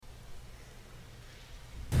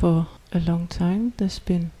for a long time there's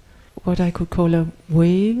been what I could call a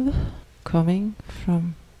wave coming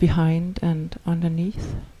from behind and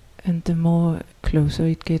underneath, and the more closer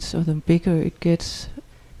it gets or the bigger it gets,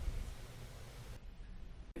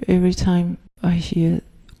 every time I hear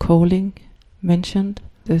calling mentioned,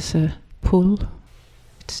 there's a pull.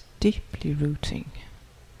 It's deeply rooting.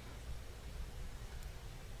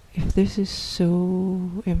 If this is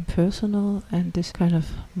so impersonal and this kind of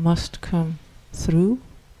must come through,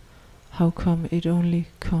 how come it only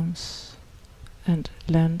comes and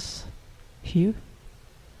lands here?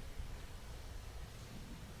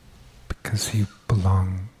 Because you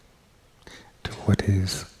belong to what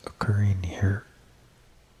is occurring here.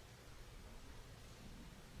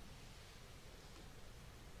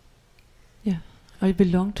 Yeah, I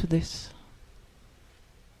belong to this.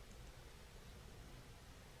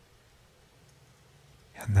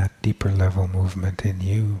 And that deeper level movement in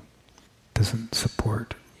you doesn't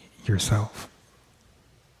support yourself.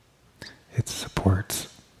 It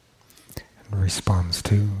supports and responds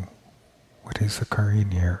to what is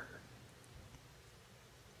occurring here.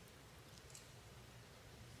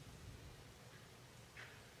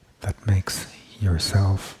 That makes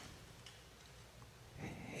yourself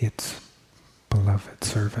its beloved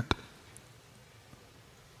servant.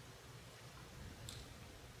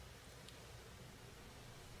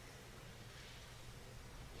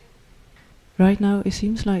 Right now it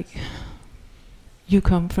seems like you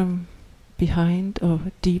come from behind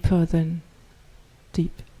or deeper than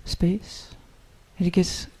deep space. And it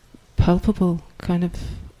gets palpable, kind of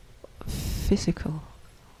physical.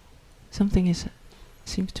 Something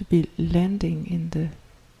seems to be landing in the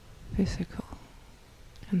physical.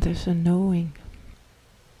 And there's a knowing.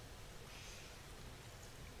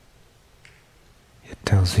 It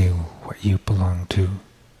tells you what you belong to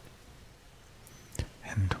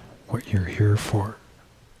and what you're here for.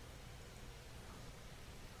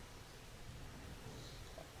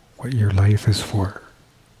 What your life is for.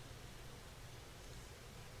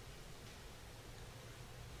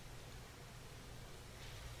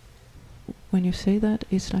 When you say that,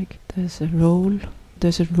 it's like there's a role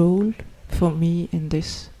for me in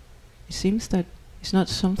this. It seems that it's not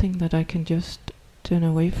something that I can just turn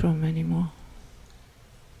away from anymore.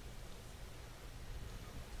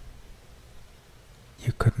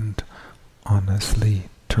 You couldn't honestly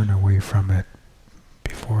turn away from it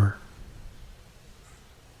before.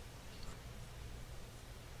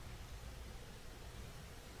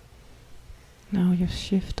 Now you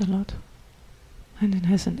shift a lot, and it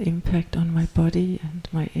has an impact on my body and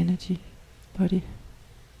my energy body.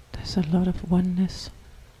 There's a lot of oneness,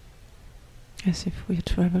 as if we're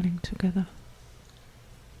traveling together,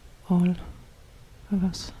 all of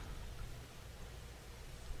us.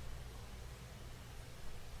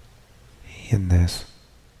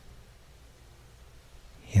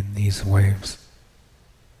 In these waves,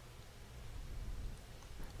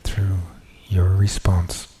 through your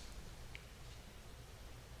response,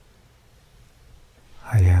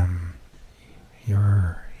 I am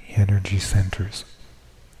your energy centers.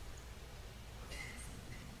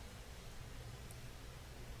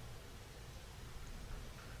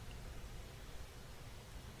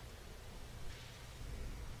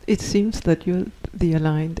 It seems that you're the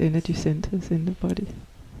aligned energy centers in the body,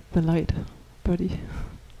 the light body,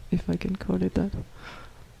 if I can call it that.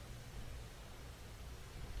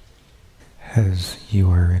 As you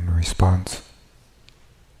are in response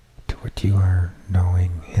to what you are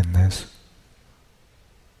knowing in this,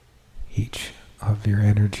 each of your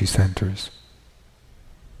energy centers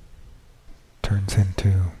turns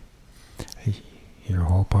into your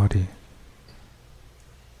whole body.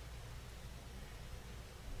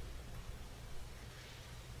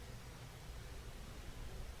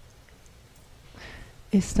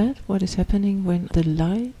 Is that what is happening when the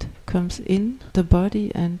light comes in the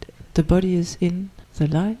body and the body is in the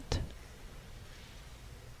light?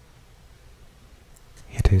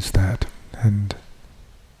 It is that, and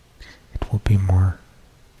it will be more.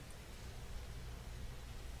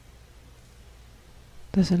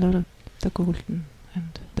 There's a lot of the golden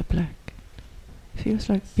and the black. Feels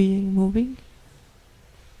like being moving.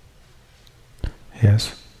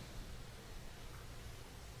 Yes.